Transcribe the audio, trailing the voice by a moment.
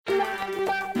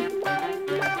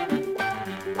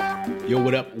Yo,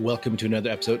 what up? Welcome to another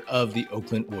episode of the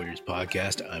Oakland Warriors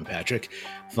podcast. I'm Patrick,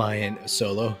 flying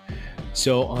solo.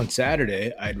 So on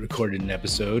Saturday, I'd recorded an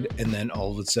episode, and then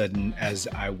all of a sudden, as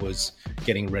I was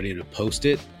getting ready to post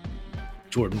it,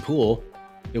 Jordan Poole,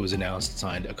 it was announced,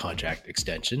 signed a contract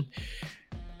extension.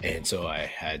 And so I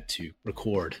had to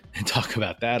record and talk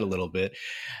about that a little bit.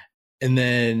 And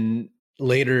then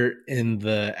later in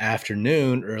the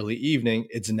afternoon, early evening,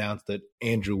 it's announced that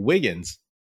Andrew Wiggins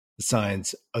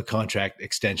signs a contract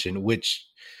extension, which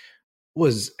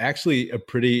was actually a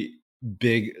pretty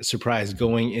big surprise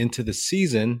going into the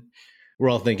season. We're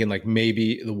all thinking like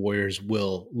maybe the Warriors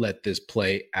will let this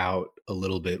play out a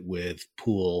little bit with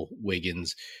Poole,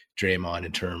 Wiggins, Draymond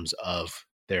in terms of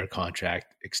their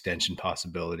contract extension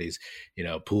possibilities. You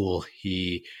know, Poole,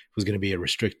 he was going to be a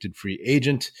restricted free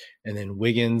agent, and then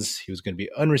Wiggins, he was going to be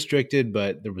unrestricted,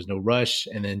 but there was no rush.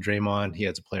 And then Draymond, he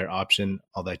has a player option,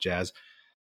 all that jazz.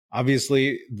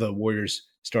 Obviously, the Warriors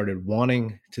started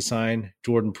wanting to sign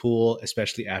Jordan Poole,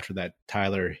 especially after that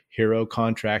Tyler Hero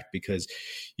contract, because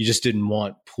you just didn't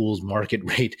want Poole's market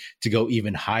rate to go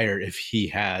even higher if he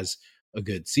has a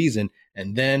good season.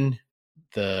 And then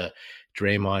the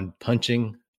Draymond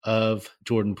punching of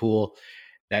Jordan Poole,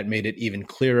 that made it even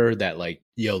clearer that like,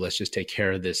 yo, let's just take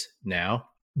care of this now.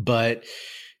 But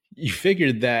you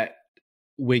figured that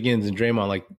Wiggins and Draymond,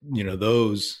 like, you know,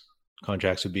 those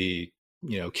contracts would be,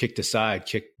 you know, kicked aside,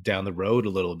 kicked down the road a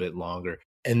little bit longer.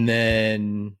 And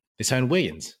then they signed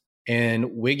Wiggins.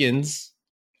 And Wiggins,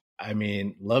 I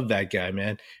mean, love that guy,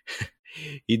 man.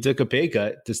 He took a pay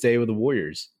cut to stay with the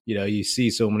Warriors. You know, you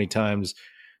see so many times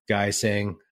guys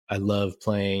saying, I love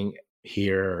playing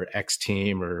here or X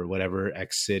team or whatever,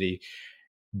 X city.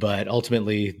 But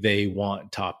ultimately, they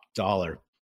want top dollar.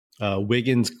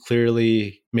 Wiggins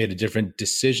clearly made a different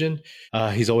decision.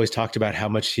 He's always talked about how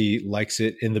much he likes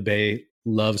it in the Bay,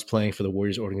 loves playing for the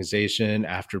Warriors organization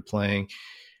after playing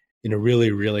in a really,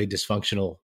 really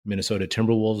dysfunctional Minnesota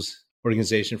Timberwolves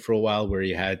organization for a while where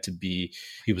he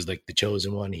was like the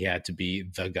chosen one. He had to be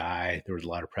the guy. There was a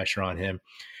lot of pressure on him.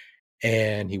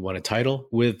 And he won a title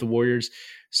with the Warriors.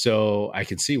 So I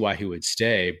can see why he would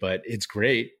stay, but it's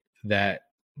great that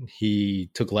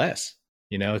he took less.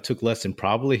 You know, it took less than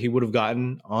probably he would have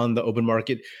gotten on the open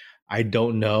market. I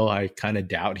don't know. I kind of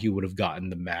doubt he would have gotten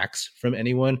the max from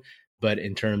anyone. But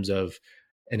in terms of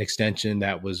an extension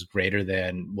that was greater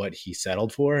than what he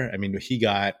settled for, I mean, he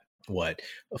got a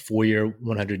 4-year,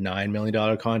 $109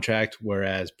 million contract,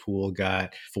 whereas Poole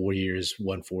got 4 years,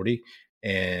 $140.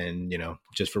 And, you know,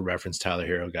 just for reference, Tyler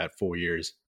Hero got 4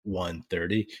 years,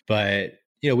 $130. But,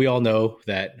 you know, we all know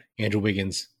that Andrew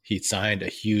Wiggins, he signed a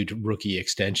huge rookie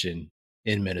extension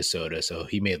in Minnesota. So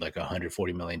he made like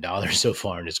 $140 million so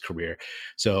far in his career.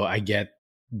 So I get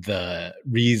the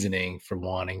reasoning for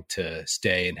wanting to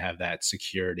stay and have that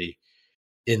security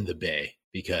in the Bay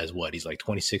because he's like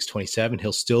 26, 27.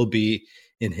 He'll still be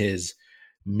in his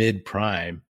mid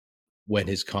prime when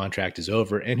his contract is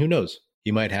over. And who knows,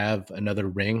 he might have another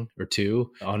ring or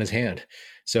two on his hand.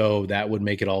 So that would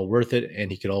make it all worth it.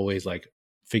 And he could always like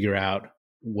figure out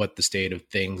what the state of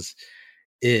things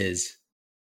is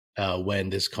when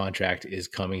this contract is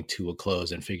coming to a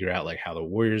close and figure out like how the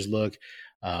Warriors look,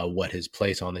 what his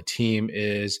place on the team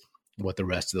is, what the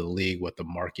rest of the league, what the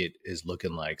market is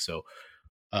looking like. So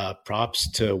props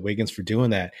to Wiggins for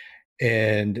doing that.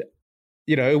 And,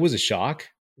 you know, it was a shock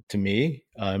to me.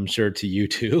 I'm sure to you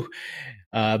too.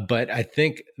 But I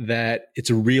think that it's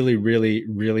a really, really,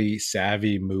 really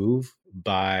savvy move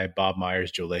by Bob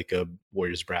Myers, Joe Lacob,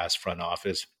 Warriors brass front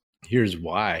office. Here's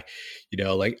why. You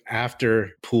know, like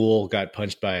after Poole got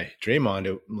punched by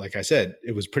Draymond, like I said,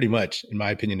 it was pretty much, in my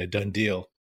opinion, a done deal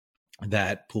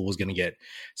that Poole was going to get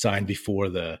signed before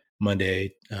the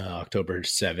Monday, October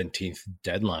 17th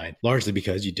deadline, largely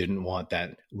because you didn't want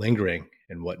that lingering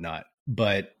and whatnot.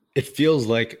 But it feels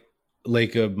like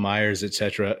Lacob, Myers,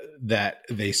 etc., that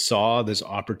they saw this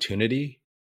opportunity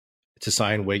to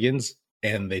sign Wiggins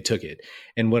and they took it.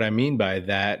 And what I mean by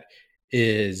that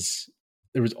is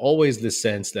there was always this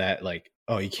sense that like,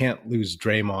 oh, you can't lose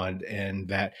Draymond, and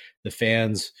that the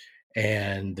fans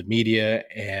and the media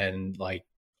and like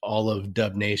all of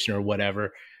Dub Nation or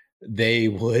whatever, they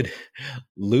would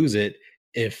lose it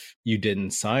if you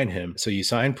didn't sign him. So you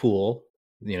sign Poole,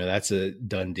 you know, that's a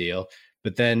done deal.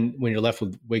 But then when you're left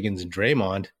with Wiggins and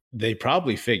Draymond, they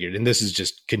probably figured, and this is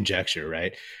just conjecture,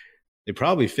 right? They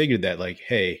probably figured that like,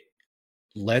 hey,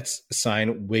 let's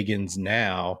sign Wiggins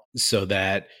now so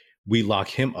that we lock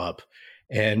him up.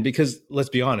 And because let's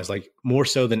be honest, like more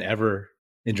so than ever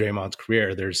in Draymond's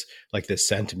career, there's like this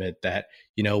sentiment that,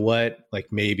 you know what, like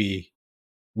maybe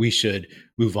we should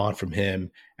move on from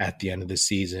him at the end of the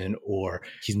season, or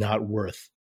he's not worth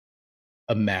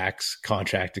a max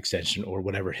contract extension or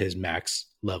whatever his max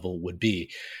level would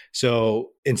be. So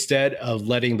instead of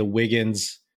letting the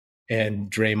Wiggins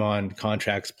and Draymond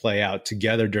contracts play out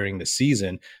together during the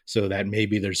season so that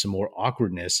maybe there's some more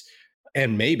awkwardness,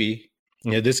 and maybe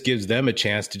this gives them a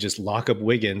chance to just lock up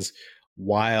Wiggins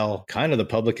while kind of the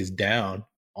public is down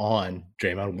on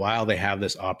Draymond, while they have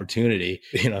this opportunity,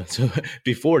 so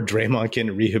before Draymond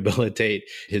can rehabilitate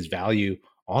his value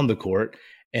on the court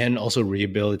and also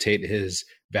rehabilitate his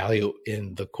value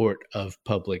in the court of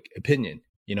public opinion.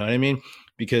 You know what I mean?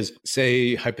 Because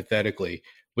say hypothetically,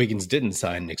 Wiggins didn't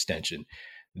sign an extension,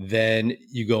 then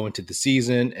you go into the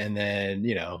season and then,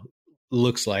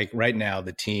 looks like right now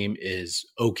the team is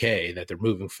okay, that they're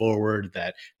moving forward,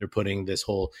 that they're putting this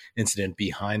whole incident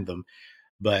behind them.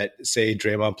 But say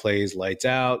Draymond plays lights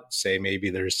out, say maybe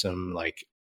there's some like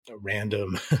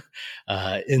random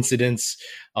incidents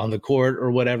on the court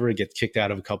or whatever, gets kicked out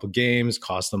of a couple games,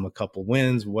 cost them a couple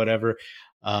wins, whatever.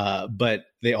 But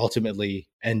they ultimately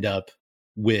end up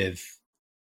with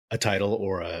a title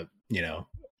or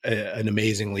an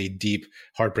amazingly deep,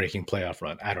 heartbreaking playoff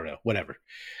run. I don't know, whatever.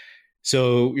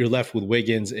 So you're left with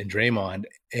Wiggins and Draymond,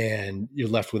 and you're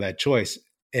left with that choice.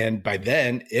 And by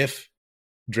then, if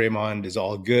Draymond is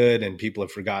all good and people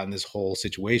have forgotten this whole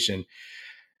situation,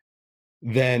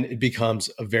 then it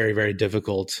becomes a very, very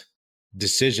difficult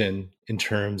decision in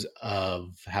terms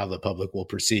of how the public will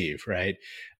perceive, right?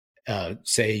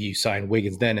 Say you sign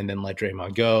Wiggins then and then let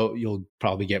Draymond go, you'll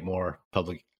probably get more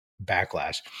public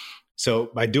backlash. So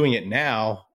by doing it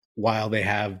now, while they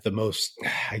have the most,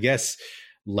 I guess,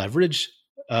 leverage,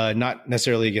 not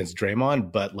necessarily against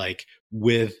Draymond, but like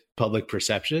with public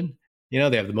perception, they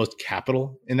have the most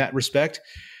capital in that respect,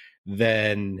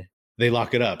 then they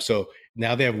lock it up. So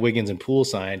now they have Wiggins and Poole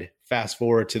signed. Fast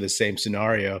forward to the same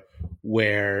scenario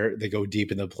where they go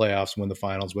deep in the playoffs, win the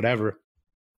finals, whatever.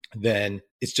 Then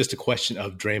it's just a question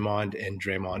of Draymond and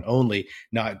Draymond only,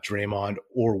 not Draymond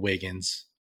or Wiggins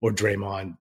or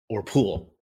Draymond or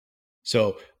Poole.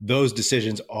 So those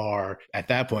decisions are at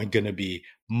that point going to be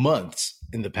months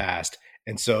in the past.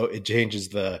 And so it changes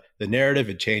the narrative,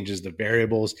 it changes the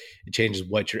variables, it changes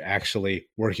what you're actually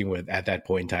working with at that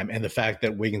point in time. And the fact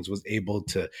that Wiggins was able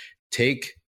to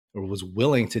take or was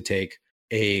willing to take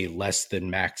a less than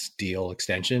max deal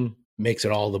extension makes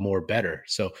it all the more better.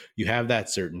 So you have that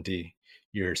certainty.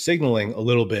 You're signaling a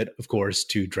little bit, of course,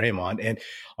 to Draymond. And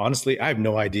honestly, I have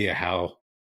no idea how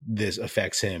this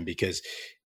affects him, because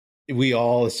we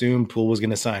all assumed Poole was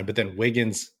going to sign, but then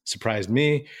Wiggins surprised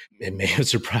me. It may have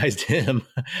surprised him.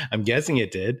 I'm guessing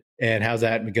it did. And how's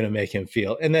that going to make him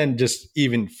feel? And then just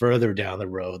even further down the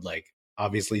road, like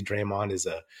obviously Draymond is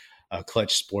a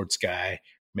clutch sports guy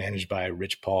managed by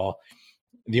Rich Paul.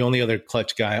 The only other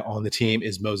clutch guy on the team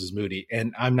is Moses Moody.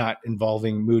 And I'm not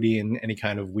involving Moody in any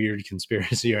kind of weird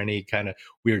conspiracy or any kind of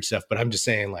weird stuff, but I'm just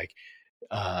saying, like,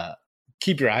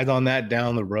 keep your eyes on that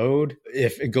down the road.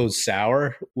 If it goes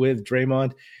sour with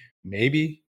Draymond,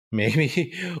 maybe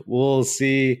we'll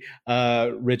see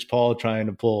Rich Paul trying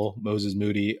to pull Moses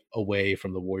Moody away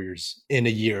from the Warriors in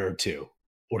a year or two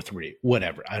or three,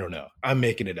 whatever. I don't know. I'm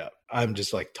making it up. I'm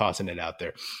just like tossing it out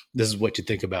there. This is what you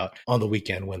think about on the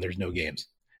weekend when there's no games.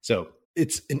 So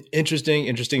it's an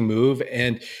interesting move.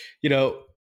 And,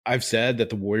 I've said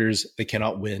that the Warriors, they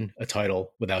cannot win a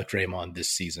title without Draymond this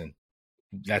season.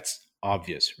 That's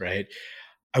obvious, right?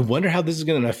 I wonder how this is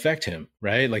going to affect him,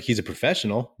 right? Like, he's a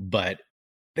professional, but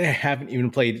they haven't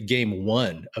even played game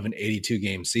one of an 82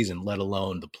 game season, let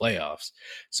alone the playoffs.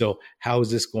 So how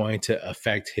is this going to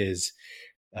affect his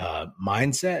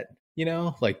mindset,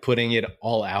 like putting it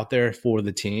all out there for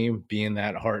the team, being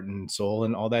that heart and soul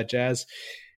and all that jazz?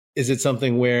 Is it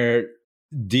something where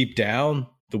deep down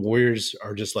the Warriors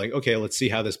are just like, okay, let's see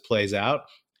how this plays out.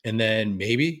 And then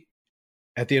maybe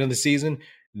at the end of the season,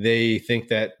 they think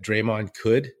that Draymond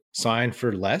could sign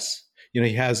for less.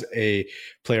 He has a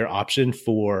player option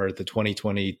for the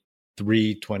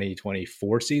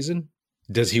 2023-2024 season.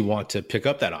 Does he want to pick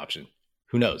up that option?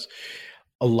 Who knows?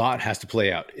 A lot has to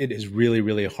play out. It is really,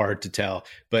 really hard to tell,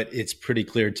 but it's pretty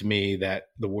clear to me that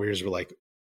the Warriors were like,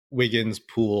 Wiggins,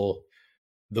 Poole,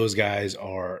 those guys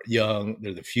are young.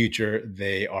 They're the future.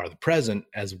 They are the present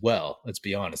as well. Let's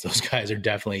be honest. Those guys are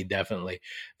definitely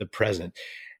the present.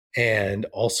 And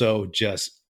also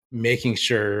just making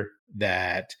sure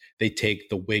that they take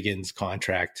the Wiggins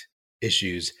contract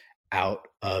issues out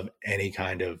of any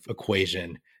kind of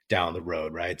equation down the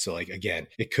road, right? So, like, again,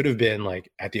 it could have been like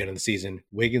at the end of the season,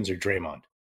 Wiggins or Draymond,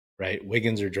 right?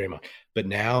 Wiggins or Draymond. But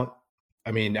now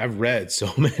I mean, I've read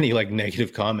so many like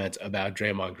negative comments about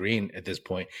Draymond Green at this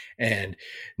point, and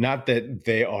not that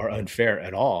they are unfair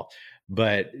at all,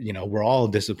 but we're all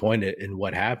disappointed in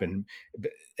what happened,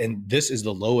 and this is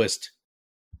the lowest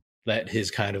that his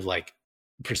kind of like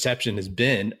perception has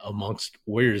been amongst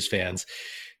Warriors fans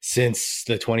since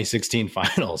the 2016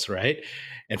 finals, right?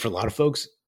 And for a lot of folks,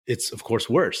 it's of course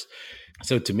worse.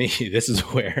 So to me, this is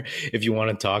where, if you want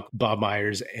to talk Bob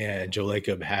Myers and Joe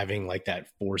Lacob having like that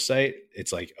foresight,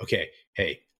 it's like, okay,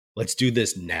 hey, let's do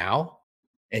this now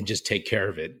and just take care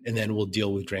of it. And then we'll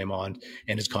deal with Draymond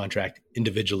and his contract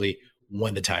individually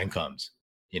when the time comes.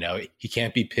 He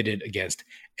can't be pitted against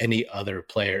any other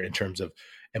player in terms of,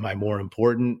 am I more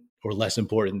important or less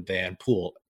important than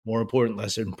Poole? More important,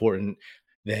 less important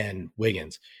than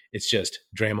Wiggins? It's just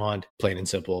Draymond, plain and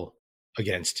simple,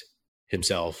 against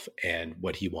himself and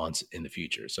what he wants in the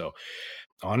future. So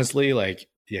honestly, like,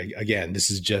 yeah, again,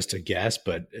 this is just a guess,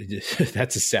 but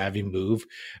that's a savvy move,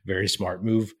 very smart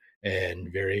move, and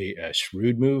very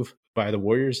shrewd move by the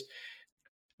Warriors.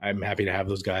 I'm happy to have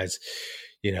those guys,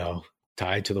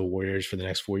 tied to the Warriors for the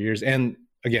next 4 years. And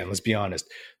again, let's be honest,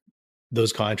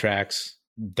 those contracts,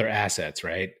 they're assets,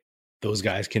 right? Those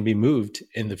guys can be moved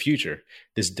in the future.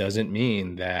 This doesn't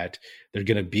mean that they're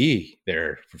going to be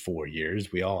there for 4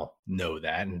 years. We all know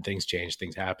that, and things change,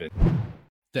 things happen.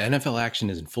 The NFL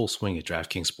action is in full swing at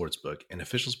DraftKings Sportsbook, an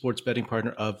official sports betting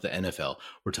partner of the NFL.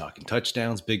 We're talking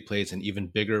touchdowns, big plays, and even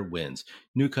bigger wins.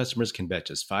 New customers can bet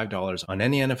just $5 on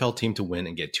any NFL team to win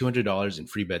and get $200 in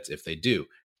free bets if they do.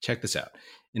 Check this out.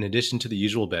 In addition to the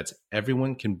usual bets,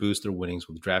 everyone can boost their winnings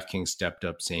with DraftKings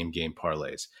stepped-up same-game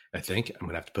parlays. I think I'm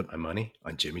going to have to put my money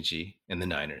on Jimmy G and the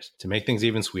Niners. To make things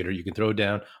even sweeter, you can throw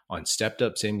down on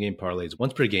stepped-up same-game parlays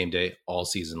once per game day all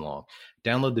season long.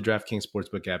 Download the DraftKings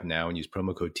Sportsbook app now and use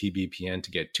promo code TBPN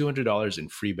to get $200 in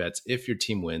free bets if your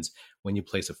team wins when you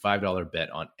place a $5 bet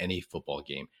on any football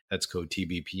game. That's code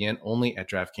TBPN only at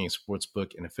DraftKings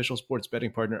Sportsbook, an official sports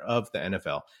betting partner of the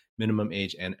NFL. Minimum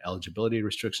age and eligibility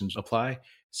restrictions apply.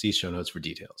 See show notes for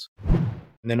details. And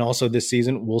then also this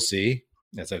season, we'll see,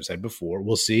 as I've said before,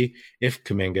 we'll see if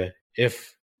Kuminga,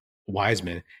 if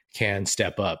Wiseman can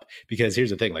step up. Because here's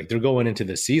the thing, like, they're going into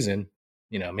this season,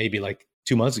 maybe like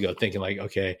 2 months ago thinking like,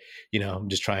 okay, I'm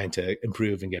just trying to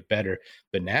improve and get better.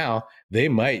 But now they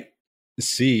might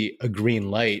see a green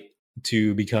light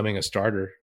to becoming a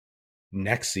starter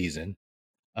next season,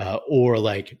 or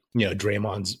like,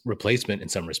 Draymond's replacement in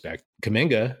some respect.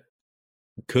 Kuminga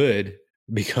could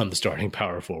become the starting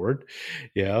power forward.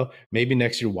 Maybe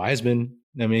next year Wiseman.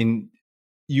 I mean,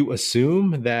 you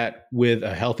assume that with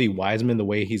a healthy Wiseman, the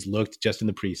way he's looked just in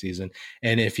the preseason,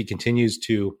 and if he continues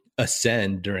to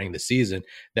ascend during the season,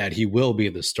 that he will be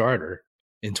the starter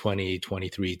in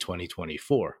 2023,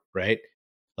 2024, right?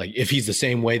 Like, if he's the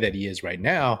same way that he is right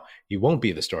now, he won't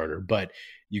be the starter, but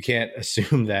you can't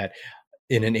assume that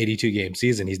in an 82 game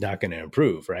season, he's not going to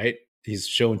improve, right? He's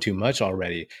shown too much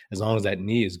already, as long as that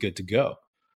knee is good to go.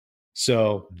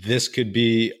 So this could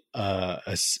be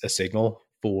a signal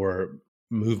for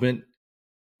movement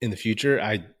in the future.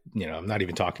 I'm not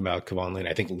even talking about Kevon Looney.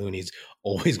 I think Looney's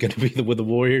always going to be with the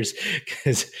Warriors,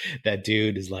 because that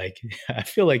dude is like, I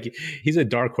feel like he's a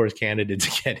dark horse candidate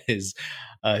to get his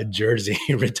jersey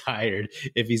retired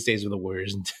if he stays with the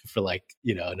Warriors for like,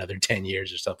 another 10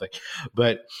 years or something.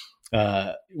 But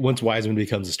once Wiseman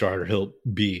becomes a starter, he'll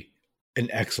be an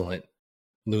excellent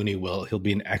he'll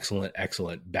be an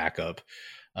excellent backup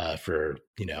for,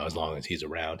 as long as he's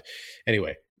around.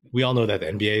 Anyway, we all know that the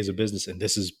NBA is a business, and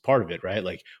this is part of it, right?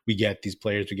 Like, we get these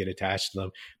players, we get attached to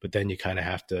them, but then you kind of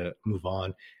have to move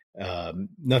on.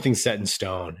 Nothing's set in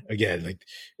stone. Again, like,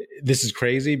 this is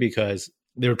crazy because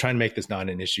they were trying to make this not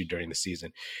an issue during the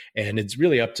season. And it's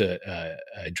really up to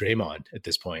Draymond at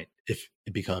this point if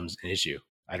it becomes an issue.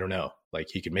 I don't know. Like,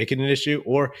 he could make it an issue,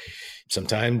 or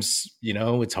sometimes,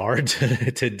 it's hard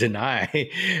to deny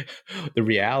the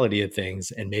reality of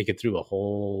things and make it through a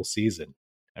whole season.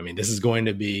 I mean, this is going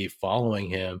to be following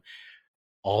him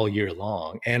all year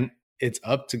long. And it's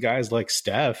up to guys like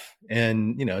Steph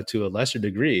and, to a lesser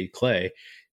degree, Clay,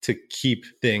 to keep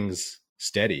things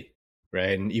steady,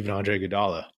 right? And even Andre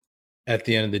Iguodala. At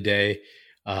the end of the day,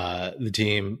 the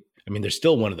team, I mean, they're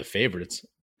still one of the favorites.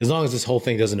 As long as this whole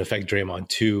thing doesn't affect Draymond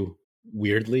too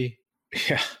weirdly.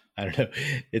 Yeah, I don't know.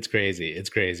 It's crazy. It's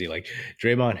crazy. Like,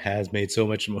 Draymond has made so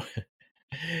much more.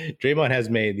 Draymond has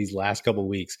made these last couple of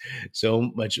weeks so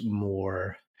much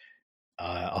more,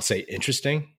 I'll say,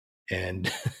 interesting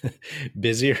and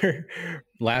busier.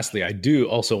 Lastly, I do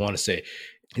also want to say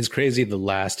it's crazy the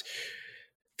last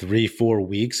 3-4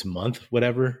 weeks, month,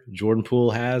 whatever Jordan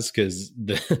Poole has, because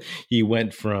he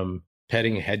went from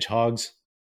petting hedgehogs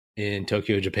in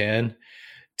Tokyo, Japan,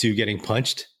 to getting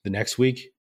punched the next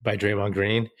week by Draymond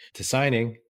Green, to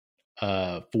signing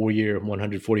a 4-year,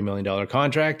 $140 million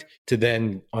contract, to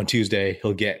then on Tuesday,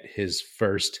 he'll get his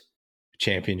first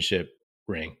championship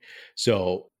ring.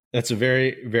 So that's a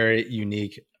very, very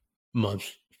unique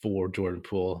month for Jordan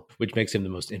Poole, which makes him the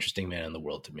most interesting man in the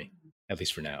world to me, at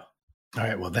least for now. All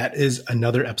right. Well, that is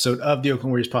another episode of the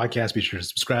Oakland Warriors podcast. Be sure to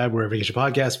subscribe wherever you get your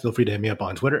podcast. Feel free to hit me up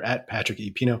on Twitter at Patrick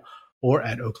E. Pino or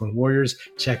at Oakland Warriors.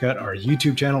 Check out our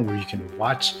YouTube channel where you can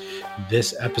watch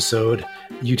this episode,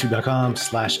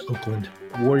 youtube.com/Oakland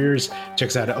Warriors. Check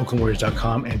us out at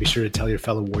oaklandwarriors.com, and be sure to tell your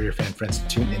fellow Warrior fan friends to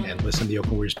tune in and listen. The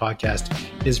Oakland Warriors podcast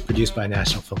is produced by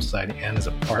National Film Society and is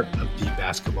a part of the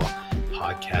Basketball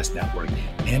Podcast Network.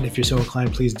 And if you're so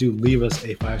inclined, please do leave us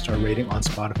a 5-star rating on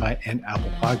Spotify and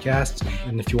Apple Podcasts.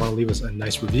 And if you want to leave us a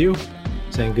nice review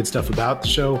saying good stuff about the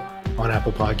show on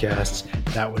Apple Podcasts,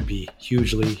 that would be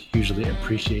hugely, hugely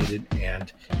appreciated,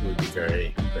 and it would be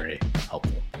very, very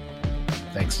helpful.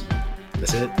 Thanks.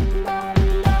 That's it.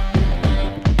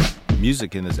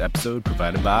 Music in this episode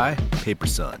provided by Paper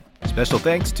Sun. Special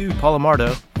thanks to Paul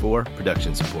Amardo for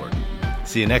production support.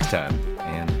 See you next time,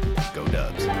 and go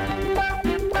Dubs.